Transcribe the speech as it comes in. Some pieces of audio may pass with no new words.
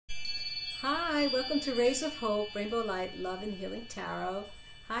Hi, welcome to Rays of Hope, Rainbow Light, Love and Healing Tarot.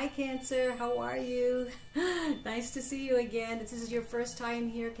 Hi Cancer, how are you? Nice to see you again. If this is your first time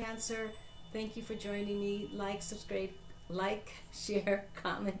here, Cancer, thank you for joining me. Like, subscribe, share,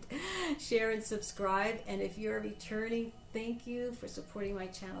 comment, share and subscribe. And if you're returning, thank you for supporting my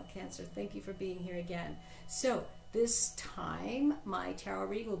channel, Cancer. Thank you for being here again. So this time, my tarot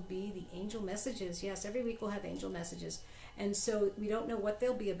reading will be the angel messages. Yes, every week we'll have angel messages. And so we don't know what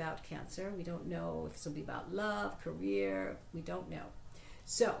they'll be about, Cancer. We don't know if this will be about love, career. We don't know.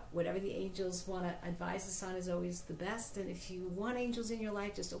 So whatever the angels want to advise us on is always the best. And if you want angels in your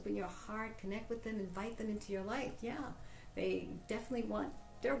life, just open your heart, connect with them, invite them into your life. Yeah, they definitely want,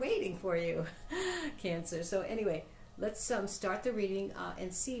 they're waiting for you, Cancer. So anyway, let's start the reading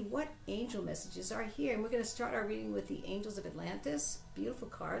and see what angel messages are here. And we're going to start our reading with the Angels of Atlantis. Beautiful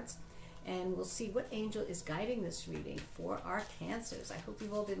cards. And we'll see what angel is guiding this reading for our Cancers. I hope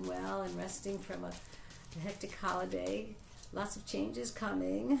you've all been well and resting from a hectic holiday. Lots of changes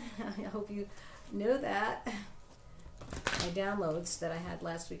coming. I hope you know that. My downloads that I had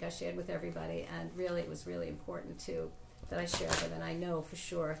last week I shared with everybody, and really it was really important too that I share them. And I know for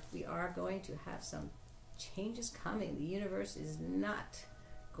sure we are going to have some changes coming. The universe is not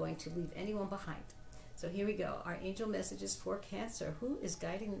going to leave anyone behind. So here we go. Our angel messages for Cancer. Who is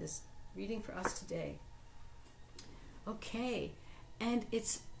guiding this reading for us today? Okay, and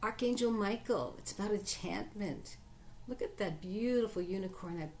it's Archangel Michael. It's about enchantment. Look at that beautiful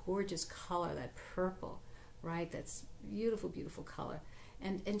unicorn, that gorgeous color, that purple, right? That's beautiful, beautiful color.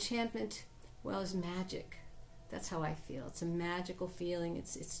 And enchantment, well, is magic. That's how I feel. It's a magical feeling.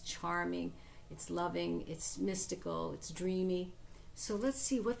 It's charming, it's loving, it's mystical, it's dreamy. So let's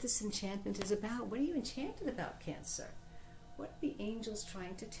see what this enchantment is about. What are you enchanted about, Cancer? What are the angels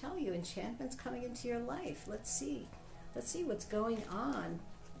trying to tell you? Enchantment's coming into your life. Let's see. Let's see what's going on.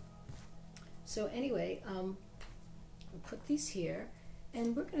 So anyway, we'll put these here.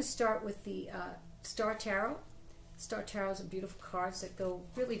 And we're going to start with the Star Tarot. Star Tarot is a beautiful cards that go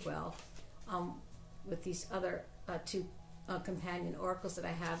really well with these other two companion oracles that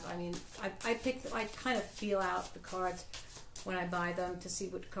I have. I mean, I kind of feel out the cards when I buy them to see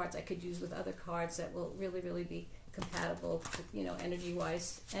what cards I could use with other cards that will really, really be compatible, you know,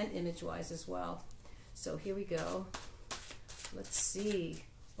 energy-wise and image-wise as well. So here we go. Let's see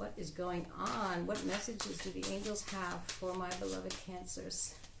what is going on. What messages do the angels have for my beloved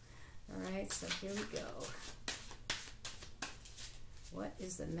Cancers? All right, so here we go. What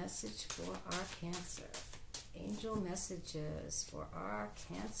is the message for our Cancer? Angel messages for our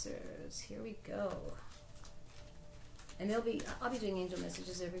Cancers. Here we go. And I'll be doing angel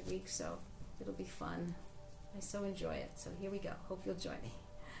messages every week, so it'll be fun. I so enjoy it. So here we go. Hope you'll join me.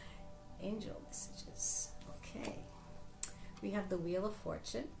 Angel messages. Okay. We have the Wheel of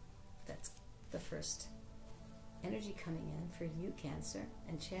Fortune. That's the first energy coming in for you, Cancer.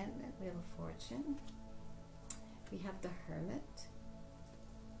 Enchantment, Wheel of Fortune. We have the Hermit.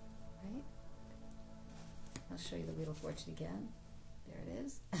 Right? I'll show you the Wheel of Fortune again. There it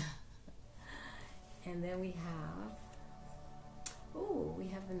is. And then we have, oh, we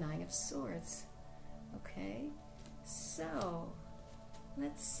have the Nine of Swords. Okay, so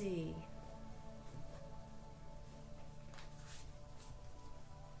let's see.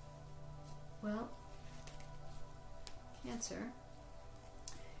 Well, Cancer,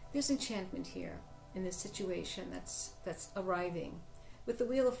 there's enchantment here in this situation that's arriving. With the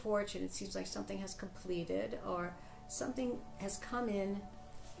Wheel of Fortune, it seems like something has completed or something has come in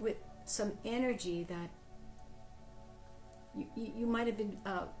with some energy that you might have been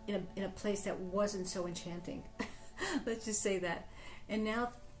in a place that wasn't so enchanting. Let's just say that. And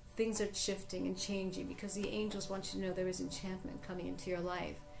now things are shifting and changing because the angels want you to know there is enchantment coming into your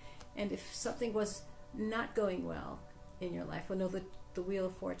life. And if something was not going well in your life, well, know that the Wheel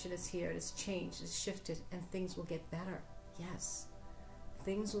of Fortune is here. It has changed, it's shifted, and things will get better. Yes,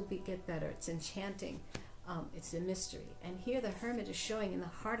 things will get better. It's enchanting. It's a mystery. And here the Hermit is showing in the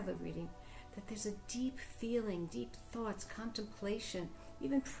heart of the reading that there's a deep feeling, deep thoughts, contemplation,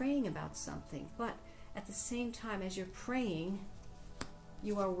 even praying about something. But at the same time, as you're praying,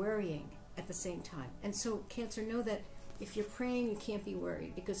 you are worrying at the same time. And so, Cancer, know that if you're praying, you can't be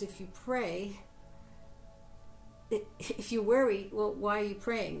worried. Because if you pray, if you worry, well, why are you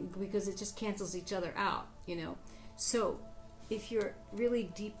praying? Because it just cancels each other out, you know. So if you're really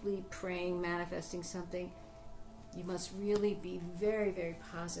deeply praying, manifesting something, you must really be very, very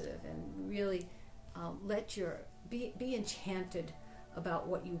positive and really be enchanted about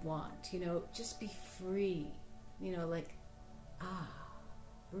what you want. You know, just be free. You know, like,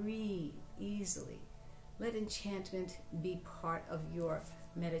 breathe easily. Let enchantment be part of your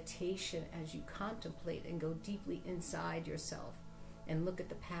meditation as you contemplate and go deeply inside yourself and look at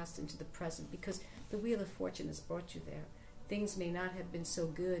the past into the present, because the Wheel of Fortune has brought you there. Things may not have been so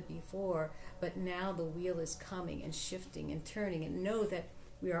good before, but now the wheel is coming and shifting and turning. And know that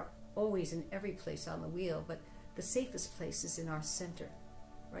we are always in every place on the wheel, but the safest place is in our center,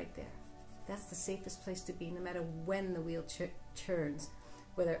 right there. That's the safest place to be, no matter when the wheel turns,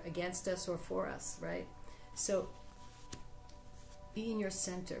 whether against us or for us, right? So be in your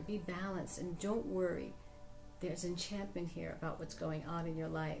center, be balanced, and don't worry. There's enchantment here about what's going on in your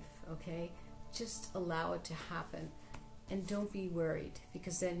life, okay? Just allow it to happen. And don't be worried,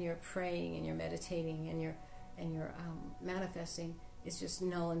 because then you're praying and you're meditating and you're manifesting is just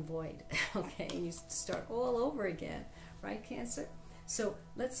null and void, okay? And you start all over again, right, Cancer? So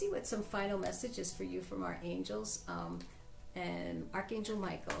let's see what some final messages for you from our angels and Archangel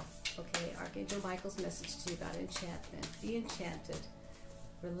Michael. Okay, Archangel Michael's message to you about enchantment. Be enchanted,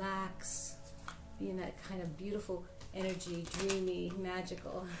 relax, be in that kind of beautiful energy, dreamy,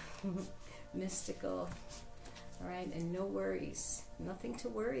 magical, mystical. All right, and no worries. Nothing to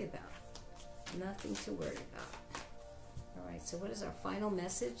worry about. Nothing to worry about. All right, so what is our final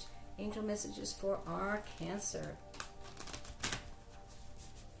message? Angel messages for our Cancer.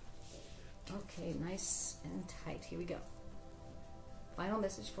 Okay, nice and tight. Here we go. Final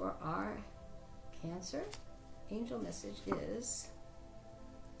message for our Cancer. Angel message is,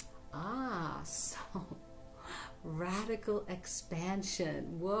 so radical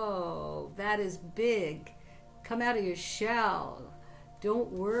expansion. Whoa, that is big. Come out of your shell.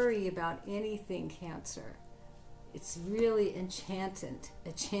 Don't worry about anything, Cancer. It's really enchantment,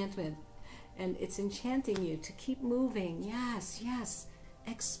 and it's enchanting you to keep moving. Yes, yes.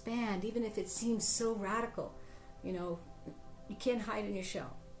 Expand, even if it seems so radical. You know, you can't hide in your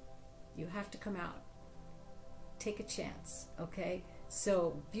shell. You have to come out. Take a chance, okay?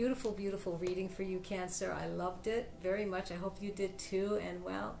 So beautiful, beautiful reading for you, Cancer. I loved it very much. I hope you did too. And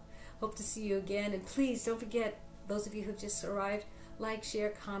well, hope to see you again. And please don't forget, those of you who've just arrived, like, share,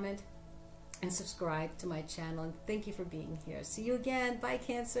 comment, and subscribe to my channel. And thank you for being here. See you again. Bye,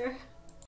 Cancer.